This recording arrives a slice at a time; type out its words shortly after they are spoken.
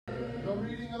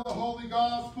Holy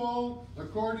Gospel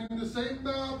according to St.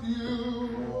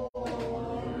 Matthew.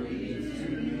 Glory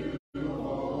to you,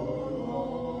 O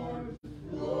Lord.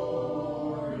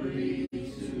 Glory to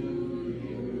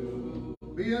you.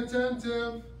 Be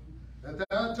attentive. At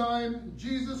that time,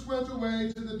 Jesus went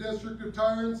away to the district of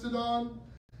Tyre and Sidon.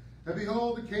 And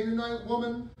behold, a Canaanite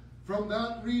woman from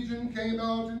that region came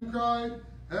out and cried,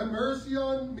 "Have mercy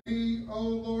on me, O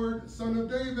Lord, Son of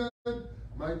David.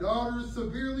 My daughter is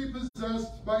severely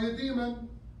possessed by a demon."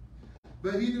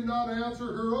 But he did not answer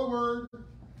her a word.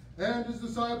 And his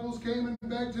disciples came and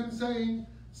begged him, saying,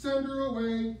 "Send her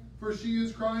away, for she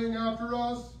is crying after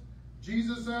us."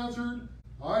 Jesus answered,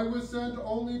 "I was sent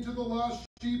only to the lost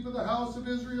sheep of the house of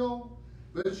Israel."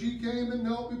 But she came and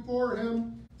knelt before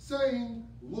him, saying,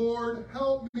 "Lord,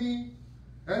 help me."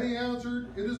 And he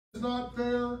answered, "It is not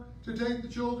fair to take the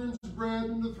children's bread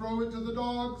and to throw it to the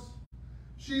dogs."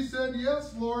 She said,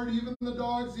 "Yes, Lord, even the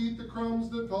dogs eat the crumbs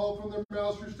that fall from their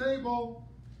master's table."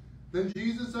 Then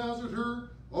Jesus answered her,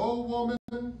 "O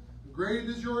woman, great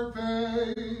is your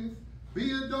faith. Be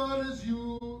it done as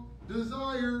you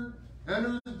desire." And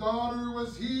her daughter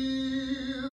was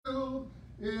healed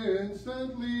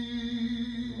instantly.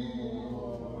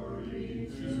 Glory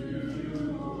to you,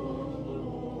 Lord.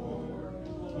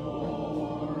 Glory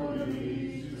to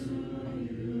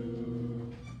you.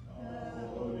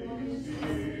 Holy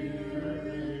Spirit,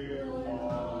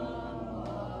 come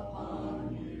upon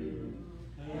you,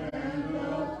 and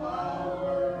the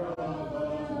power of the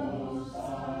Most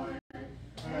High,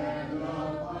 and the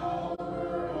power of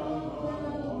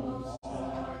the Most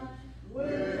High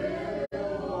will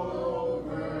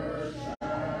overshadow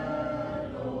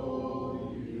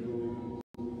you.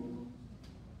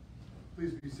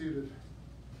 Please be seated.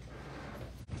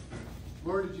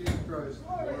 Lord Jesus Christ.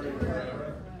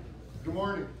 Good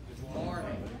morning. Good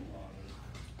morning.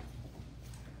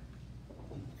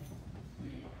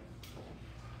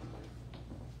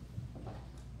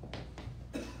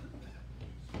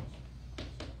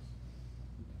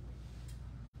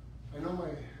 I know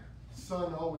my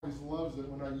son always loves it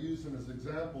when I use him as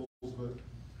examples, but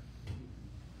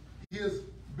he has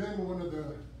been one of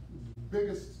the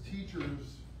biggest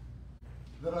teachers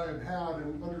that I have had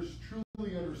in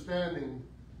truly understanding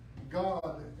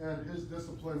God and his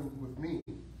discipline with me.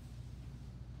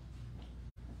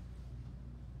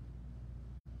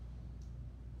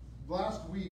 Last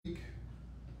week,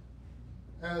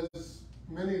 as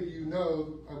many of you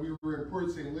know, we were in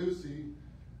Port St. Lucie,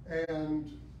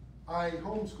 and I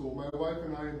homeschool. My wife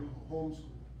and I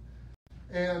homeschool.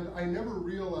 And I never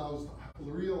realized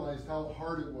how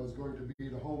hard it was going to be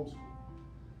to homeschool.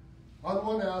 On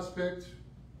one aspect,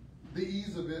 the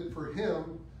ease of it for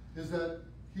him is that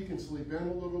he can sleep in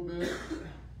a little bit.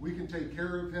 We can take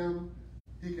care of him.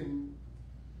 He can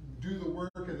do the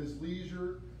work at his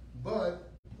leisure.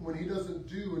 But when he doesn't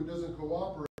do and doesn't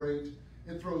cooperate,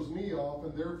 it throws me off,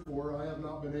 and therefore I have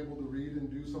not been able to read and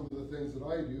do some of the things that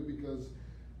I do, because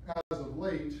as of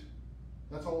late,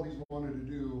 that's all he's wanted to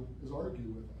do is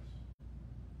argue with us.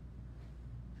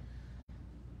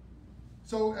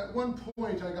 So at one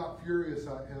point I got furious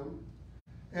at him,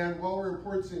 and while we're in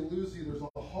Port St. Lucie, there's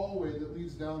a hallway that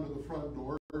leads down to the front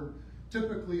door.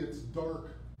 Typically it's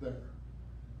dark there,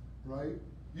 right?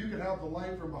 You could have the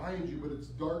light from behind you, but it's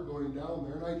dark going down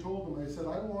there. And I told him, I said,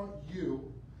 I want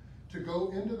you to go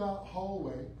into that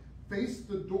hallway, face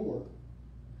the door,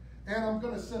 and I'm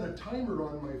going to set a timer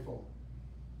on my phone.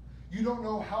 You don't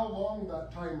know how long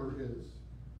that timer is.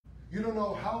 You don't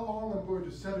know how long I'm going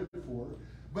to set it for.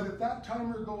 But if that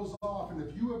timer goes off, and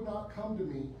if you have not come to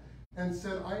me and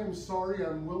said, I am sorry,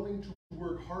 I'm willing to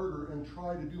work harder and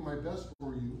try to do my best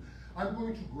for you, I'm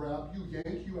going to grab you,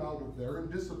 yank you out of there, and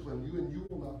discipline you, and you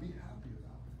will not be happy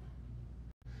about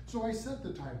it. So I set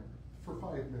the timer for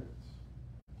 5 minutes.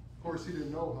 Of course, he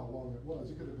didn't know how long it was.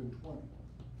 It could have been 20.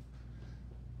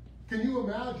 Can you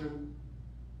imagine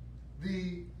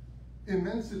the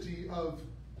immensity of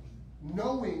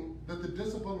knowing that the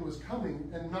discipline was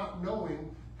coming and not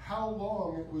knowing how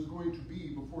long it was going to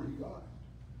be before he got it?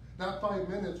 That 5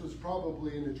 minutes was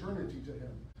probably an eternity to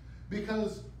him.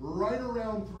 Because right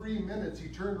around 3 minutes, he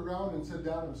turned around and said,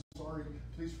 Dad, I'm sorry.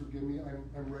 Please forgive me.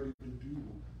 I'm ready to do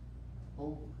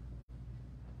homework.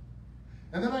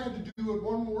 And then I had to do it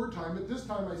one more time. But this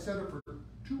time I set it for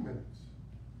 2 minutes.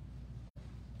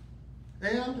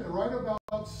 And right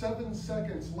about 7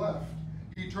 seconds left,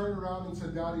 he turned around and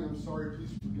said, Daddy, I'm sorry.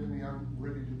 Please forgive me. I'm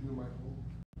ready to do my homework.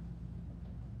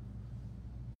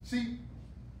 See,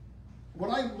 what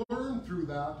I learned through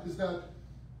that is that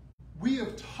we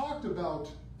have talked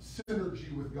about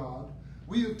synergy with God.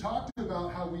 We have talked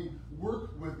about how we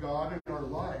work with God in our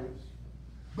lives.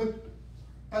 But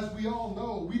as we all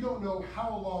know, we don't know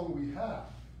how long we have.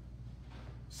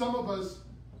 Some of us,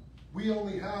 we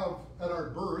only have at our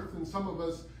birth, and some of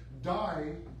us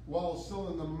die while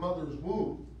still in the mother's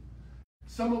womb.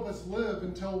 Some of us live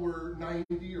until we're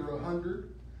 90 or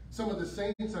 100. Some of the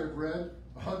saints I've read,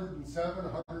 107,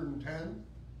 110.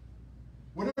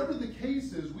 Whatever the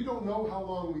case is, we don't know how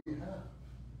long we have.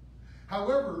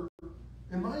 However,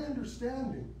 in my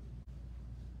understanding,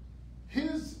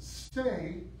 his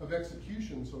stay of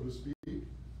execution, so to speak,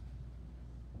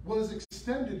 was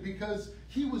extended because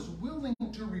he was willing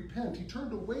to repent. He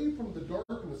turned away from the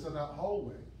darkness of that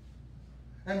hallway,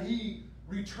 and he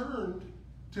returned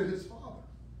to his Father.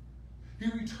 He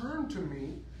returned to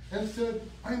me and said,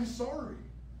 I'm sorry.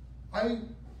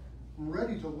 I'm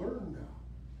ready to learn now.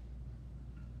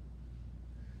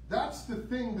 That's the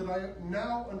thing that I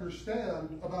now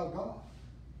understand about God.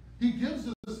 He gives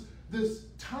us this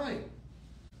time.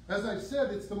 As I've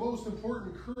said, it's the most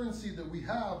important currency that we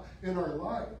have in our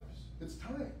lives. It's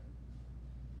time.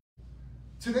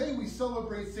 Today we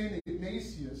celebrate St.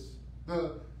 Ignatius,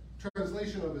 the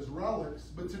translation of his Relics,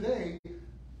 but today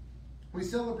we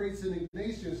celebrate St.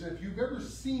 Ignatius. If you've ever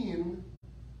seen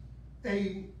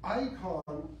an icon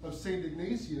of St.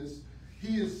 Ignatius,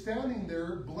 he is standing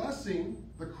there blessing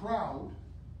the crowd,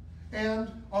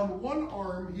 and on one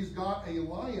arm he's got a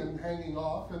lion hanging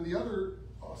off, and the other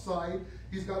side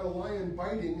he's got a lion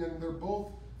biting, and they're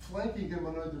both flanking him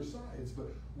on either sides.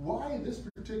 But why this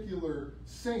particular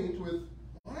saint with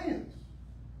lions?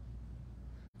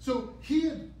 So he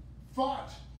had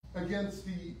fought against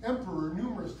the emperor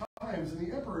numerous times, and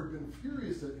the emperor had been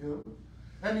furious at him,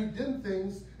 and he did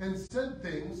things and said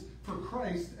things for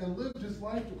Christ and lived his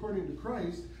life according to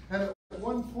Christ, and at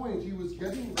one point he was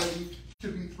getting ready to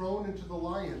be thrown into the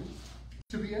lions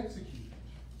to be executed.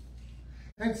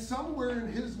 And somewhere in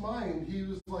his mind, he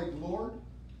was like, Lord,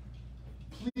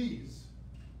 please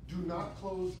do not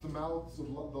close the mouths of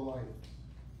the lions.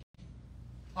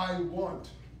 I want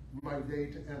my day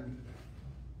to end today.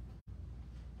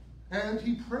 And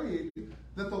he prayed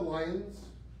that the lions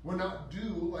would not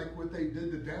do like what they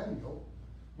did to Daniel,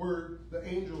 where the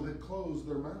angel had closed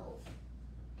their mouth.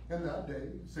 And that day,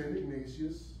 St.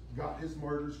 Ignatius got his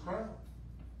martyr's crown.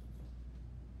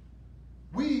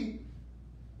 We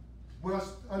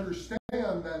must understand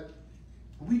that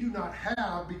we do not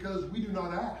have because we do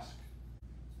not ask.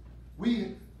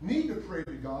 We need to pray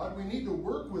to God. We need to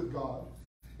work with God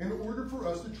in order for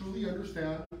us to truly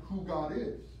understand who God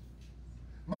is.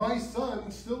 My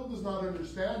son still does not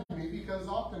understand me because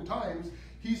oftentimes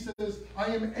he says, I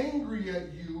am angry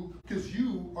at you because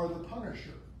you are the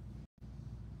punisher.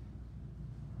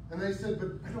 And I said,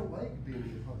 but I don't like being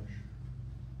the punisher.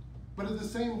 But at the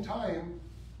same time,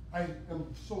 I am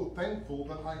so thankful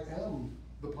that I am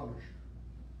the punisher.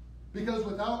 Because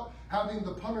without having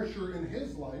the punisher in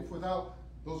his life,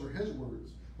 those are his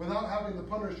words, without having the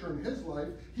punisher in his life,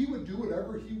 he would do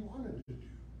whatever he wanted to do.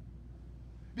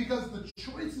 Because the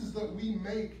choices that we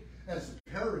make as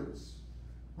parents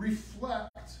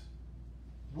reflect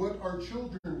what our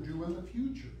children do in the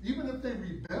future. Even if they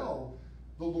rebel,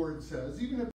 the Lord says,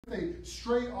 even if they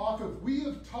stray off, if we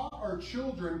have taught our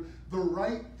children the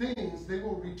right things, they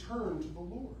will return to the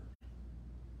Lord.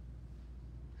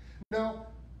 Now,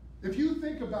 if you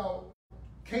think about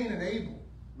Cain and Abel,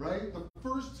 right? The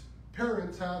first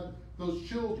parents had those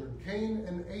children, Cain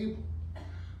and Abel.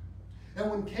 And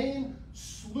when Cain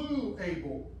slew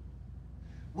Abel,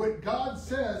 what God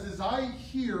says is, I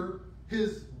hear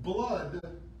his blood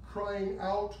crying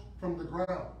out from the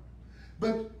ground.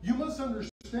 But you must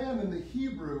understand, in the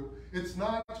Hebrew, it's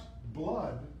not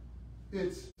blood,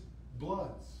 it's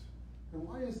bloods. And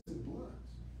why is it bloods?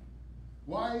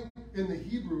 Why in the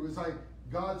Hebrew is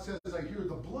God says, I hear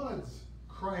the bloods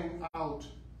crying out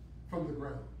from the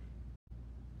ground.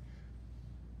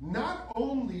 Not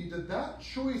only did that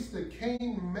choice that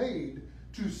Cain made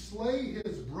to slay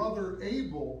his brother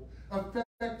Abel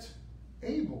affect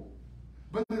Abel,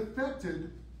 but it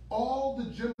affected all the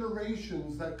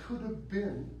generations that could have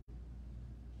been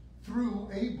through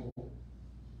Abel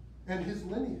and his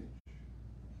lineage.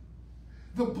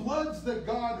 The bloods that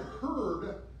God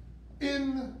heard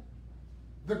in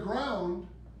the ground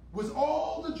was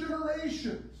all the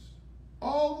generations,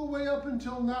 all the way up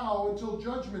until now, until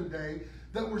Judgment Day,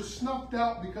 that were snuffed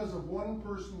out because of one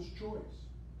person's choice.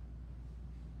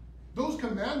 Those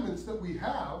commandments that we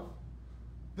have,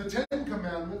 the 10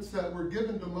 commandments that were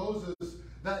given to Moses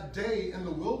that day in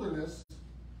the wilderness,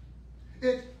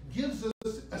 it gives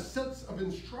us a set of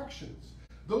instructions.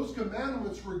 Those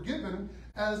commandments were given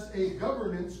as a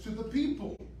governance to the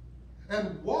people.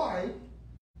 And why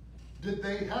did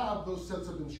they have those sets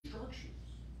of instructions?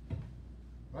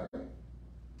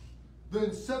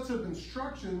 the sets of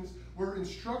instructions were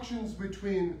instructions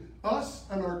between us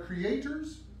and our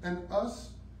creators and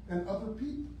us and other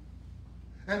people.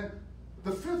 And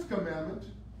the fifth commandment,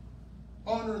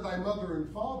 honor thy mother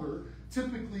and father,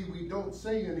 typically we don't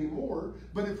say anymore,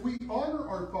 but if we honor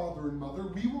our father and mother,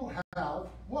 we will have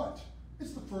what?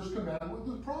 It's the first commandment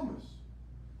with the promise.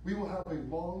 We will have a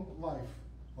long life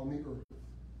on the earth.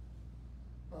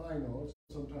 I know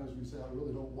sometimes we say, I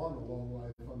really don't want a long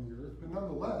life on the earth, but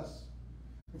nonetheless,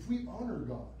 if we honor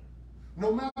God,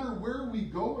 no matter where we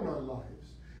go in our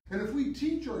lives, and if we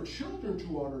teach our children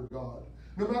to honor God,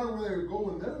 no matter where they go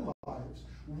in their lives,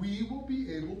 we will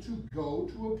be able to go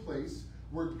to a place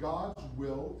where God's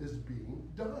will is being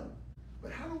done.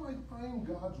 But how do I find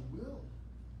God's will?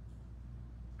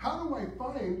 How do I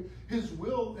find his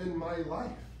will in my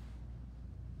life?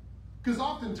 Because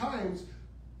oftentimes,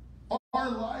 our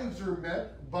lives are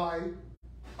met by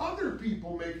other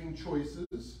people making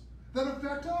choices that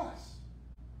affect us.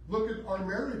 Look at our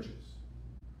marriages.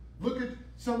 Look at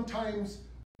sometimes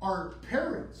our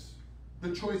parents,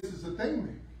 the choices that they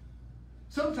make.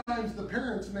 Sometimes the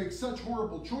parents make such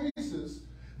horrible choices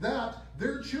that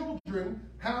their children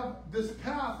have this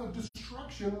path of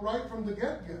destruction right from the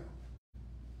get-go.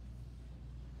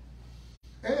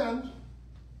 And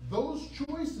those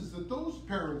choices that those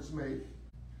parents make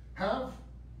have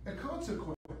a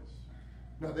consequence.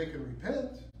 Now they can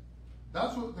repent.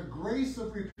 That's what the grace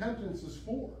of repentance is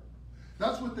for.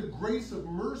 That's what the grace of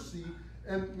mercy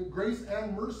and grace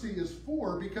and mercy is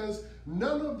for, because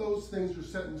none of those things are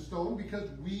set in stone, because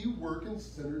we work in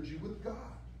synergy with God.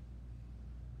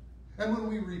 And when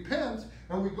we repent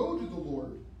and we go to the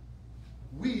Lord,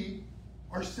 we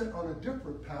are set on a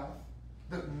different path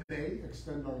that may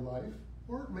extend our life,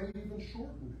 or it may even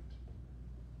shorten it.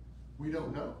 We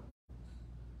don't know.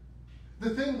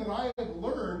 The thing that I have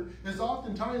learned is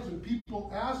oftentimes when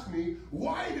people ask me,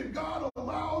 why did God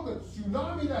allow the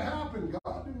tsunami to happen?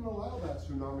 God didn't allow that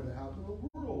tsunami to happen.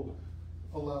 The world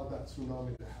allowed that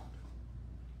tsunami to happen.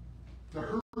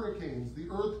 The hurricanes, the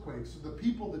earthquakes, the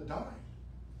people that died.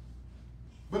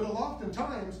 But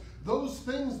oftentimes, those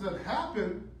things that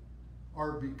happen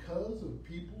are because of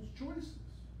people's choices.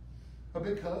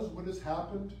 Because what has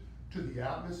happened to the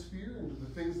atmosphere and to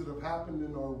the things that have happened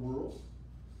in our world,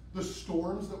 the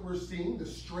storms that we're seeing, the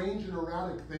strange and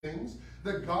erratic things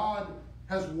that God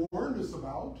has warned us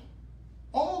about,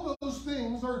 all those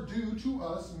things are due to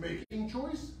us making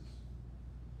choices.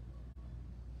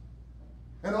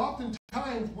 And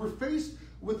oftentimes we're faced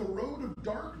with a road of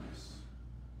darkness.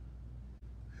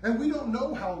 And we don't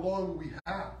know how long we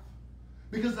have.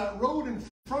 Because that road in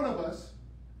front of us,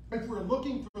 if we're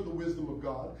looking for the wisdom of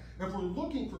God, if we're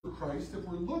looking for Christ, if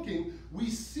we're looking, we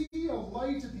see a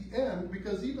light at the end,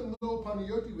 because even though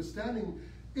Panayoti was standing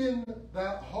in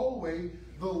that hallway,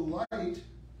 the light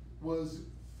was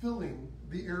filling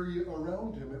the area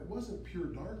around him. It wasn't pure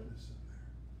darkness in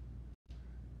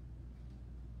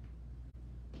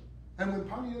there. And when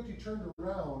Panayoti turned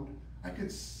around, I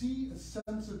could see a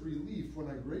sense of relief when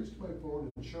I grazed my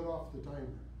phone and shut off the timer.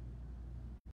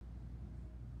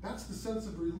 That's the sense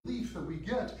of relief that we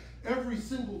get every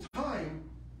single time,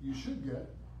 you should get,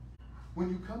 when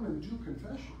you come and do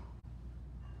confession.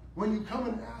 When you come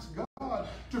and ask God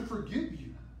to forgive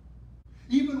you.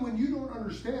 Even when you don't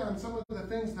understand some of the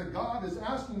things that God is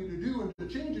asking you to do and to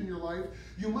change in your life,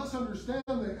 you must understand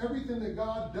that everything that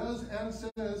God does and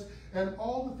says and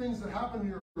all the things that happen in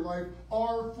your life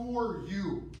are for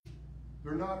you.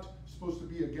 They're not supposed to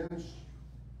be against you.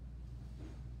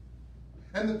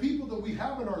 And the people that we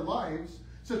have in our lives,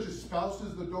 such as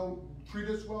spouses that don't treat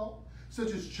us well,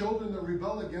 such as children that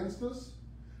rebel against us,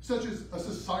 such as a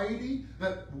society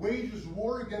that wages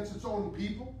war against its own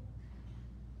people,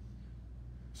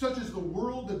 such as the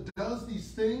world that does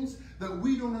these things that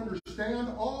we don't understand,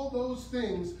 all those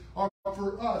things are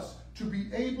for us to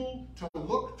be able to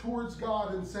look towards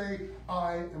God and say,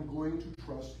 I am going to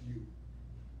trust you.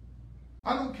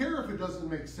 I don't care if it doesn't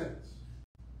make sense.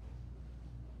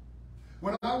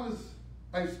 When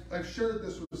I've shared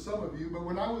this with some of you, but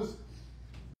when I was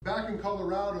back in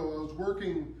Colorado, I was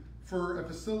working for a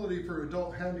facility for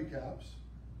adult handicaps.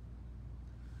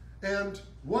 And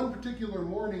one particular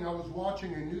morning, I was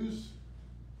watching a news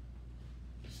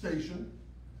station,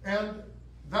 and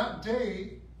that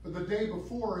day, the day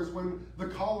before, is when the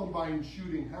Columbine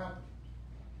shooting happened.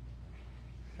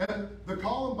 And the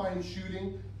Columbine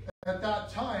shooting, at that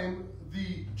time,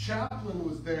 the chaplain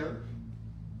was there.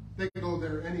 They could go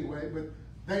there anyway, but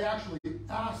they actually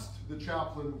asked the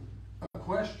chaplain a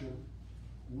question.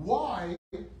 Why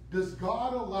does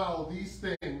God allow these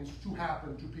things to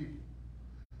happen to people?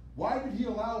 Why did he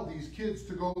allow these kids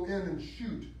to go in and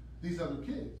shoot these other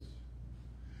kids.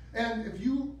 And if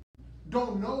you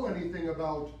don't know anything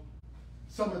about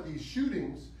some of these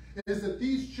shootings, is that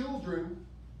these children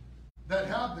that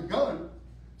have the gun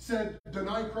said,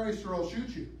 deny Christ or I'll shoot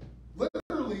you.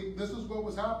 Literally, this is what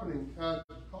was happening at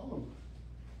Columbine.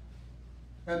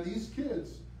 And these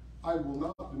kids, I will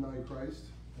not deny Christ,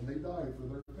 and they died for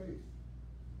their faith.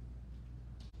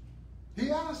 He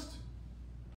asked,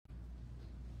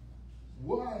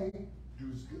 why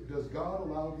does God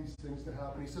allow these things to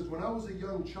happen? He says, when I was a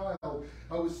young child,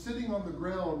 I was sitting on the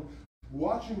ground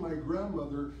watching my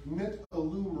grandmother knit a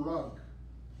loom rug.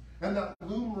 And that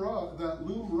loom rug,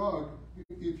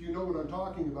 if you know what I'm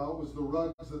talking about, was the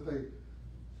rugs that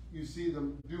you see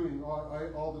them doing,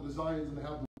 all the designs, and they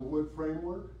have the wood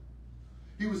framework.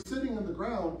 He was sitting on the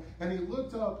ground, and he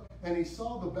looked up, and he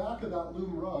saw the back of that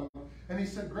loom rug, and he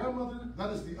said, Grandmother,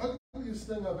 that is the ugliest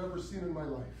thing I've ever seen in my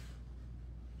life.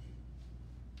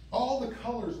 All the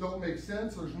colors don't make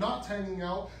sense. There's knots hanging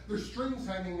out. There's strings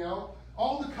hanging out.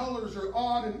 All the colors are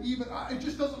odd and even. It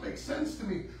just doesn't make sense to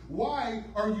me. Why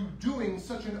are you doing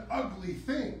such an ugly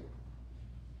thing?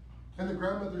 And the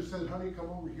grandmother said, honey, come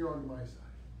over here on my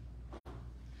side.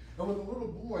 And when the little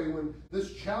boy, when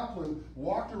this chaplain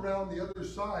walked around the other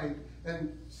side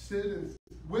and stood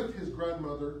with his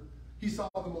grandmother, he saw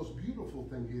the most beautiful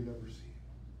thing he had ever seen.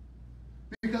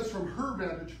 Because from her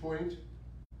vantage point,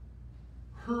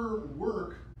 her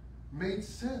work made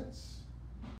sense.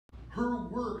 Her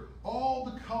work, all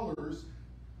the colors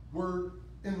were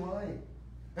in line.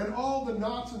 And all the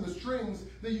knots and the strings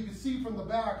that you could see from the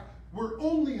back were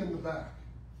only in the back.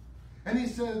 And he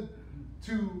said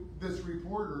to this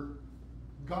reporter,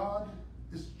 God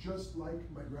is just like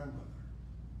my grandmother.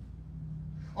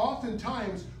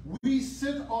 Oftentimes, we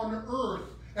sit on earth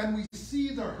and we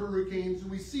see the hurricanes,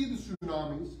 and we see the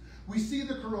tsunamis, we see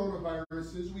the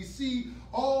coronaviruses, we see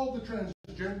all the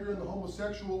transgender and the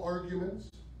homosexual arguments.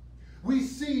 We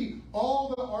see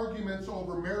all the arguments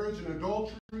over marriage and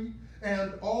adultery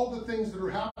and all the things that are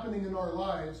happening in our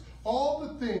lives, all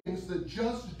the things that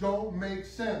just don't make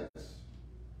sense.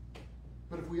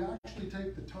 But if we actually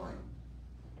take the time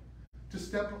to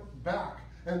step back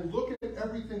and look at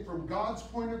everything from God's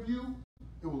point of view,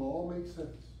 it will all make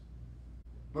sense.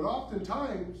 But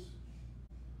oftentimes,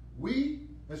 we,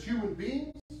 as human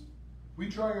beings, we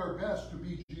try our best to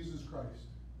be Jesus Christ,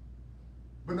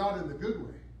 but not in the good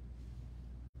way.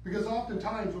 Because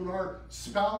oftentimes when our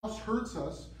spouse hurts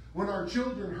us, when our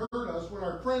children hurt us, when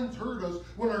our friends hurt us,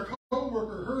 when our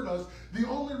co-worker hurt us, the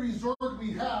only resort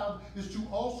we have is to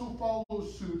also follow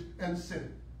suit and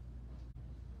sin.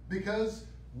 Because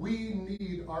we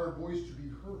need our voice to be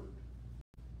heard.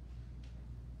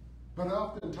 But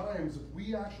oftentimes, if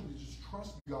we actually just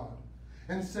trust God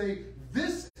and say,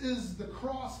 this is the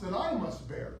cross that I must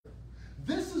bear.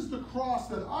 This is the cross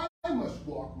that I must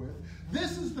walk with.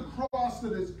 This is the cross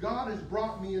that God has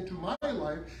brought me into my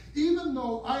life, even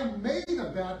though I made a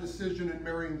bad decision in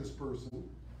marrying this person.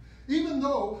 Even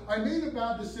though I made a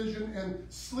bad decision in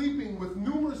sleeping with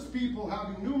numerous people,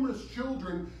 having numerous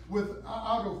children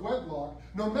out of wedlock,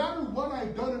 no matter what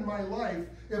I've done in my life,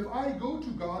 if I go to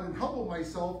God and humble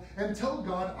myself and tell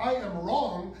God I am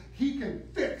wrong, He can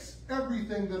fix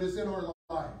everything that is in our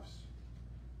lives.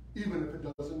 Even if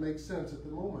it doesn't make sense at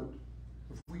the moment,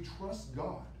 if we trust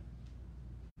God,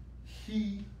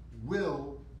 He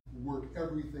will work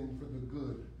everything for the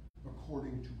good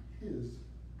according to His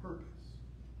purpose.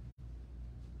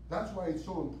 That's why it's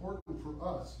so important for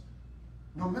us,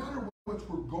 no matter what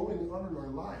we're going on in our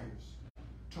lives,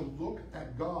 to look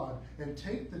at God and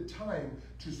take the time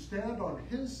to stand on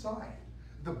His side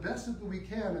the best that we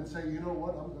can and say, you know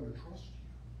what, I'm going to trust you.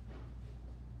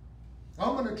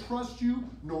 I'm going to trust you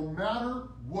no matter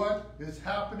what is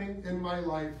happening in my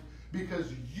life,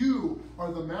 because you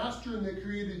are the master and that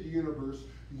created the universe.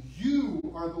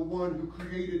 You are the one who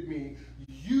created me.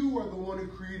 You are the one who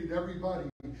created everybody.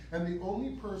 And the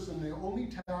only person, the only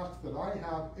task that I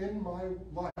have in my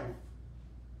life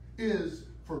is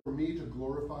for me to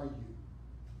glorify you.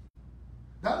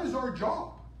 That is our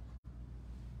job.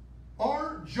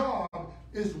 Our job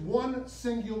is one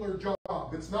singular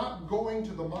job. It's not going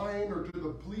to the mine or to the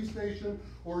police station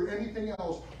or anything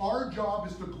else. Our job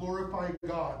is to glorify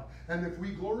God. And if we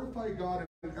glorify God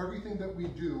in everything that we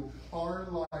do, our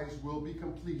lives will be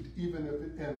complete, even if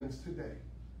it ends today.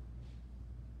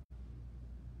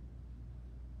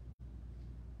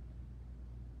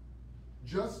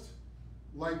 Just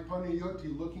like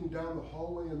Panayoti looking down the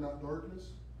hallway in that darkness,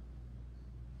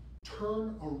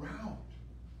 turn around.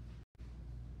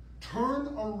 Turn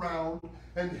around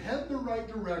and head the right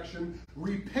direction.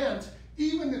 Repent,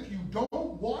 even if you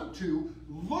don't want to,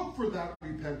 look for that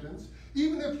repentance.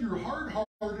 Even if you're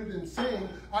hard-hearted and saying,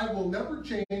 I will never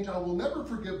change, I will never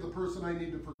forgive the person I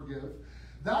need to forgive.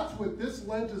 That's what this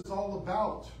Lent is all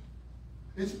about.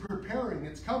 It's preparing,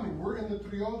 it's coming. We're in the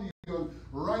Triodion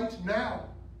right now.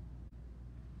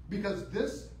 Because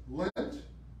this Lent,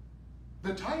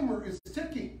 the timer is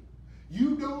ticking.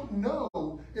 You don't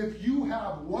know if you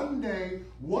have 1 day,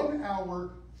 1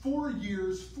 hour, 4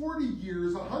 years, 40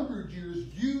 years, 100 years.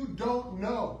 You don't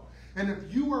know. And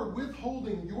if you are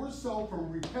withholding yourself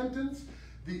from repentance,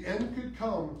 the end could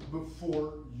come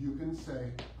before you can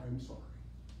say, I'm sorry.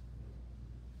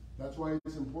 That's why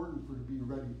it's important to be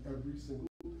ready every single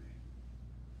day.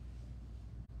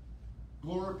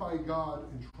 Glorify God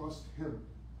and trust Him.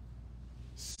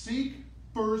 Seek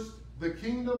first the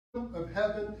kingdom of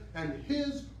heaven and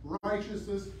His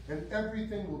righteousness, and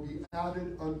everything will be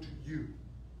added unto you.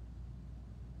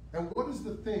 And what is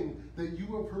the thing that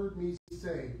you have heard me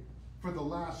say for the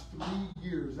last 3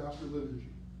 years after liturgy?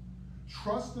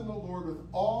 Trust in the Lord with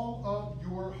all of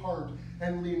your heart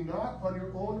and lean not on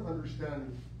your own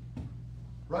understanding.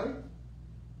 Right?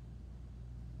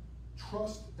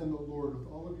 Trust in the Lord with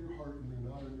all of your heart and lean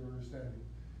not on your understanding.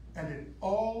 And in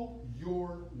all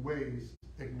your ways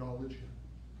acknowledge Him.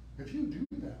 If you do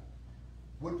that,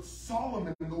 what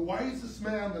Solomon, the wisest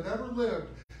man that ever lived,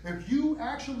 if you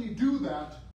actually do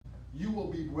that, you will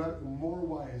be more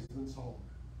wise than Solomon.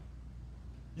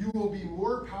 You will be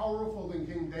more powerful than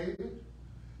King David.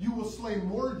 You will slay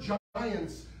more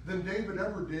giants than David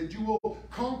ever did. You will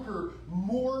conquer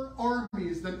more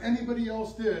armies than anybody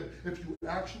else did if you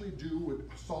actually do what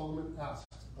Solomon asked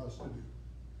us to do.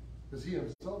 Because he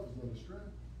himself is not astray.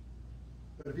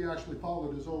 But if he actually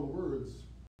followed his own words,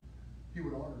 he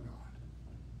would honor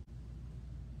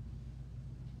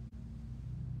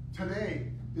God.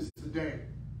 Today is the day.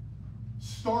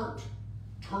 Start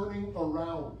turning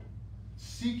around,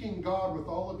 seeking God with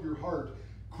all of your heart.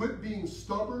 Quit being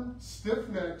stubborn,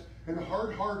 stiff-necked, and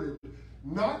hard-hearted,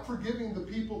 not forgiving the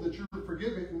people that you're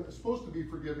forgiving and supposed to be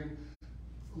forgiving,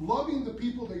 loving the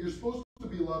people that you're supposed to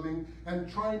be loving,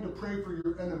 and trying to pray for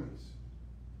your enemies.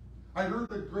 I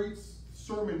heard a great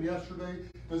sermon yesterday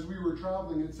as we were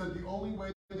traveling. It said the only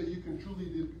way that you can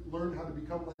truly learn how to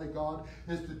become like God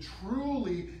is to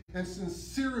truly and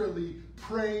sincerely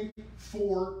pray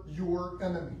for your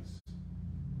enemies.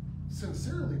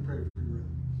 Sincerely pray for your enemies.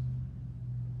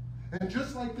 And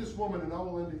just like this woman, and I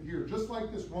will end it here, just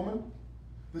like this woman,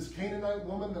 this Canaanite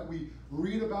woman that we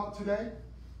read about today,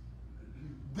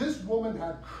 this woman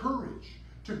had courage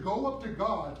to go up to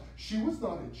God. She was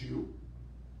not a Jew.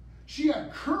 She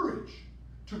had courage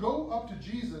to go up to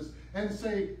Jesus and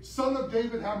say, Son of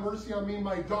David, have mercy on me.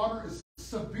 My daughter is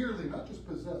severely, not just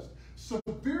possessed,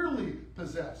 severely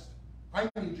possessed. I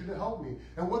need you to help me.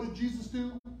 And what did Jesus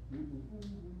do?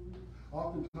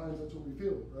 Oftentimes that's what we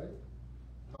feel, right?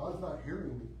 God's not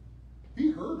hearing me.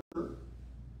 He heard her.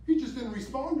 He just didn't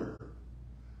respond to her.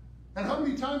 And how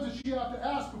many times did she have to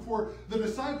ask before the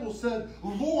disciples said,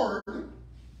 Lord,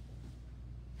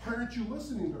 why aren't you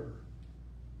listening to her?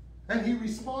 And he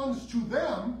responds to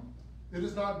them, it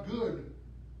is not good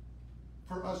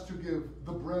for us to give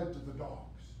the bread to the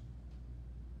dogs.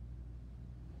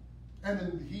 And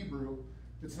in the Hebrew,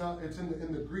 it's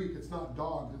in the Greek, it's not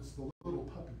dogs, it's the little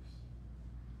puppies.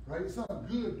 Right? It's not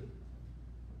good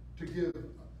to give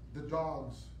the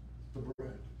dogs the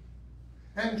bread.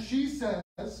 And she says,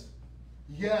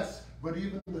 yes, but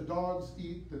even the dogs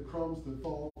eat the crumbs that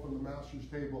fall from the master's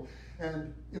table.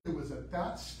 And it was at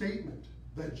that statement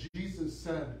that Jesus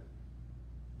said,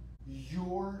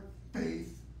 your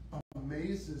faith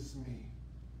amazes me.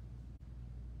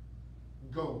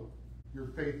 Go, your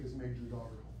faith has made your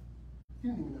daughter whole.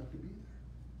 You didn't even have to be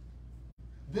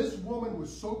there. This woman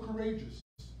was so courageous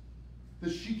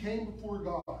that she came before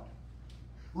God.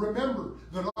 Remember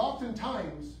that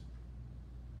oftentimes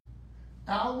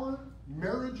our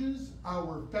marriages,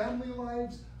 our family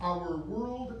lives, our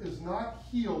world is not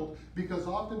healed because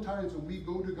oftentimes when we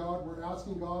go to God, we're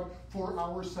asking God for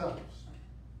ourselves,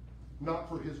 not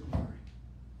for His glory.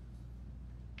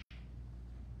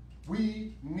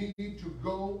 We need to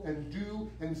go and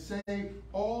do and say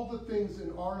all the things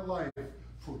in our life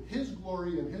for His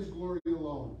glory and His glory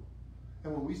alone.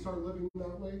 And when we start living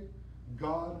that way,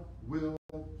 God will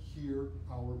hear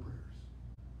our prayers.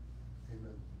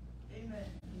 Amen.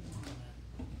 Amen.